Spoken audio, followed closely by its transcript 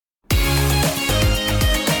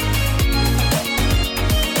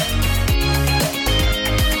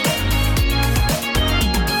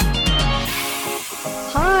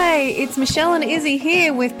it's Michelle and Izzy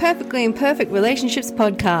here with Perfectly Imperfect Relationships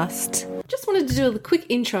podcast. Just wanted to do a quick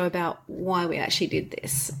intro about why we actually did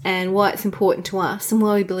this and why it's important to us and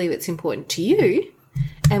why we believe it's important to you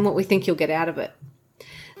and what we think you'll get out of it.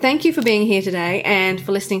 Thank you for being here today and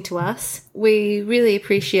for listening to us. We really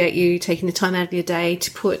appreciate you taking the time out of your day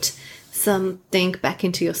to put something back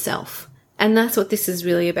into yourself. And that's what this is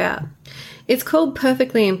really about. It's called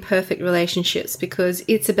Perfectly Imperfect Relationships because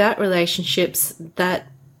it's about relationships that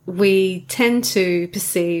we tend to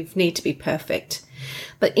perceive need to be perfect.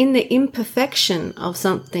 But in the imperfection of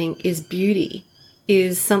something is beauty,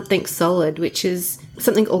 is something solid, which is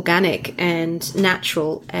something organic and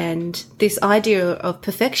natural. And this idea of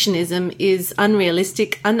perfectionism is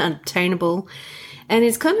unrealistic, unobtainable, and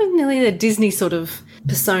it's kind of nearly the Disney sort of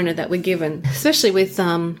persona that we're given, especially with,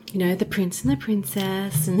 the prince and the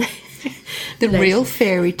princess and the real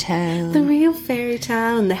fairy tale. The real fairy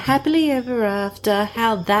tale and the happily ever after,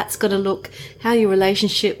 how that's got to look, how your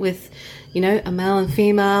relationship with, a male and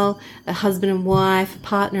female, a husband and wife, a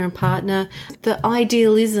partner and partner, the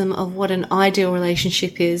idealism of what an ideal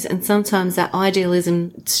relationship is. And sometimes that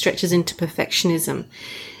idealism stretches into perfectionism.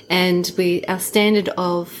 And our standard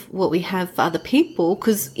of what we have for other people,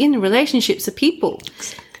 because in relationships are people.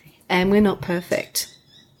 Exactly. And we're not perfect.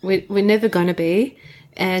 We're never going to be.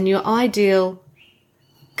 And your ideal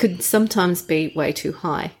could sometimes be way too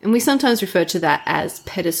high. And we sometimes refer to that as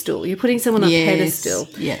pedestal. You're putting someone on a pedestal.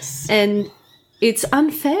 Yes. And it's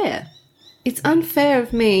unfair. It's unfair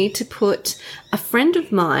of me to put a friend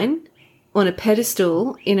of mine on a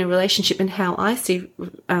pedestal in a relationship and how I see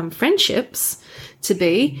friendships to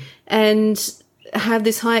be and have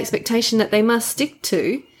this high expectation that they must stick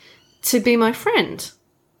to be my friend.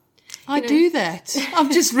 I do that.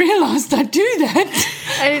 I've just realised I do that.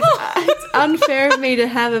 And it's unfair of me to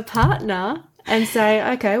have a partner and say,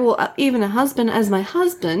 okay, well, even a husband as my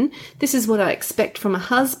husband, this is what I expect from a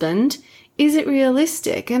husband. Is it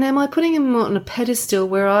realistic? And am I putting him on a pedestal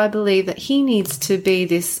where I believe that he needs to be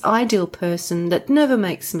this ideal person that never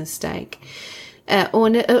makes a mistake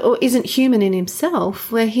or isn't human in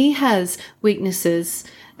himself, where he has weaknesses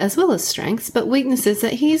as well as strengths, but weaknesses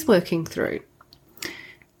that he's working through?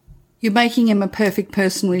 You're making him a perfect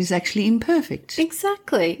person when he's actually imperfect.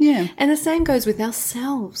 Exactly. Yeah. And the same goes with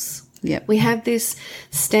ourselves. Yeah. We have this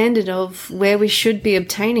standard of where we should be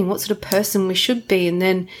obtaining, what sort of person we should be, and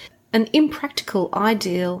then an impractical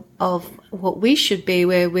ideal of what we should be,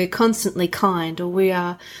 where we're constantly kind, or we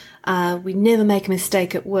never make a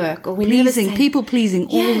mistake at work, or we people pleasing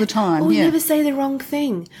all the time. Or we never say the wrong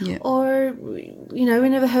thing, or we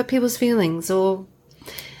never hurt people's feelings, or.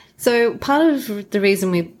 So part of the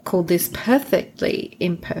reason we called this Perfectly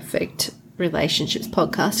Imperfect Relationships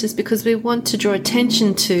podcast is because we want to draw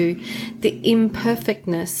attention to the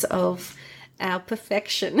imperfectness of our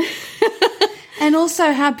perfection. And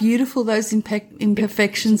also how beautiful those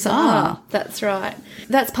imperfections are. That's right.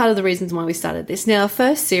 That's part of the reasons why we started this. Now, our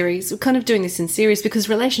first series, we're kind of doing this in series because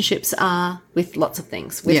relationships are with lots of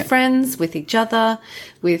things, with friends, with each other,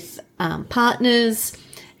 with partners.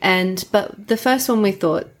 But the first one we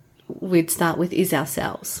thought we'd start with is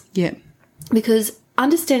ourselves. Yeah. Because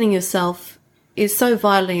understanding yourself is so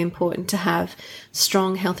vitally important to have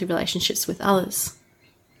strong, healthy relationships with others.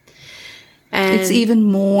 And it's even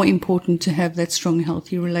more important to have that strong,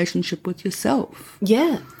 healthy relationship with yourself.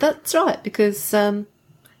 Yeah, that's right. Because at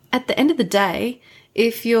the end of the day,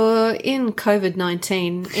 if you're in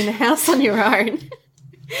COVID-19 in a house on your own,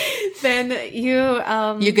 then you're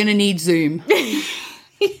going to need Zoom.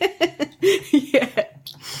 Yeah.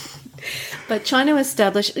 But trying to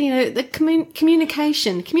establish, the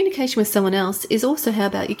communication with someone else is also how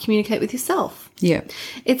about you communicate with yourself. Yeah.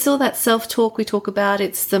 It's all that self-talk we talk about.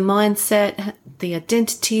 It's the mindset, the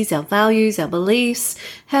identities, our values, our beliefs,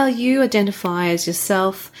 how you identify as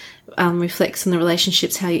yourself reflects on the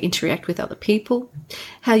relationships, how you interact with other people,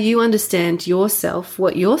 how you understand yourself,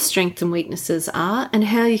 what your strengths and weaknesses are, and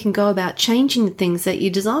how you can go about changing the things that you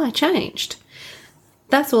desire changed.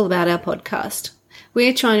 That's all about our podcast.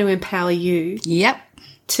 We're trying to empower you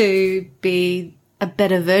to be a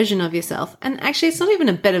better version of yourself. And actually, it's not even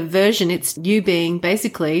a better version. It's you being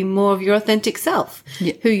basically more of your authentic self,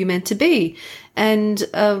 who you're meant to be, and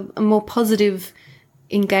a more positive,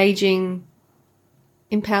 engaging,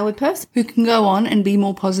 empowered person. Who can go on and be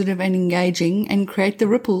more positive and engaging and create the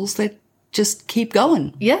ripples that just keep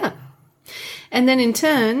going. Yeah. And then in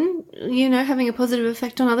turn, having a positive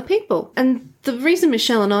effect on other people. And the reason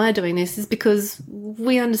Michelle and I are doing this is because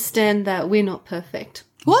we understand that we're not perfect.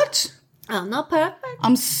 What? I'm not perfect.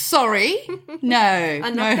 I'm sorry. No. I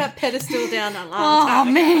knocked that pedestal down a long time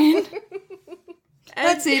ago. Man.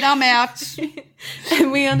 That's it. I'm out.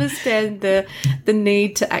 And we understand the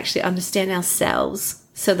need to actually understand ourselves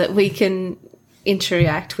so that we can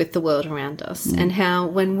interact with the world around us, and how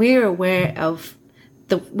when we're aware of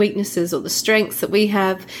the weaknesses or the strengths that we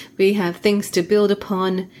have things to build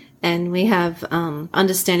upon, and we have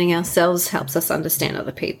understanding ourselves helps us understand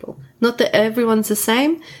other people. Not that everyone's the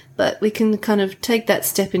same, but we can kind of take that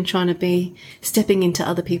step in trying to be stepping into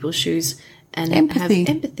other people's shoes and Empathy. have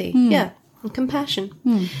empathy. Yeah, and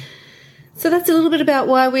compassion. So that's a little bit about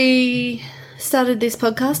why we started this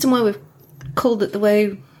podcast and why we've called it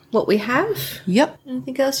what we have. Yep.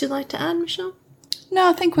 Anything else you'd like to add, Michelle? No,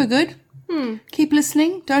 I think we're good. Keep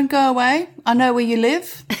listening. Don't go away. I know where you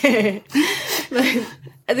live.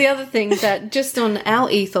 The other thing that just on our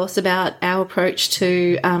ethos about our approach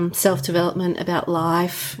to self-development, about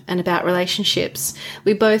life and about relationships,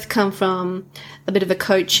 we both come from a bit of a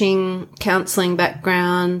coaching, counselling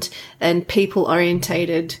background and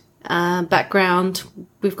people-orientated background.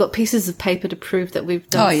 We've got pieces of paper to prove that we've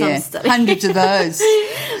done some study. Hundreds of those.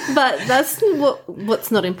 But that's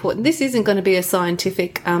what's not important. This isn't going to be a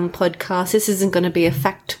scientific podcast. This isn't going to be a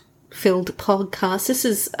fact-filled podcast. This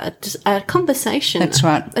is a conversation. That's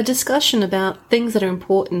right. A discussion about things that are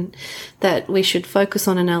important that we should focus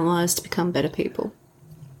on in our lives to become better people.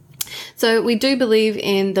 So we do believe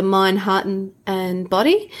in the mind, heart, and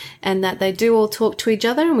body, and that they do all talk to each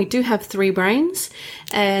other, and we do have 3 brains,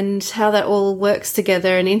 and how that all works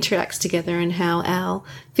together and interacts together, and how our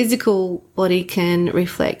physical body can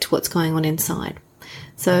reflect what's going on inside.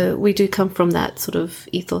 So we do come from that sort of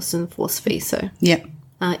ethos and philosophy. So Yep.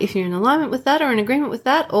 if you're in alignment with that or in agreement with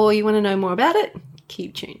that, or you want to know more about it,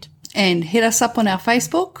 keep tuned. And hit us up on our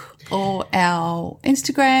Facebook or our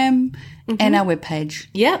Instagram and our webpage.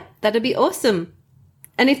 Yeah, that'd be awesome.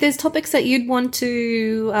 And if there's topics that you'd want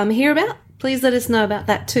to hear about, please let us know about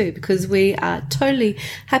that too, because we are totally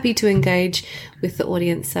happy to engage with the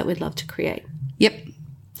audience that we'd love to create. Yep.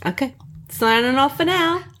 Okay, signing off for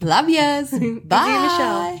now. Love yous. Bye. With you,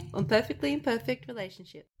 Michelle, on Perfectly Imperfect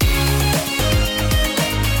Relationship.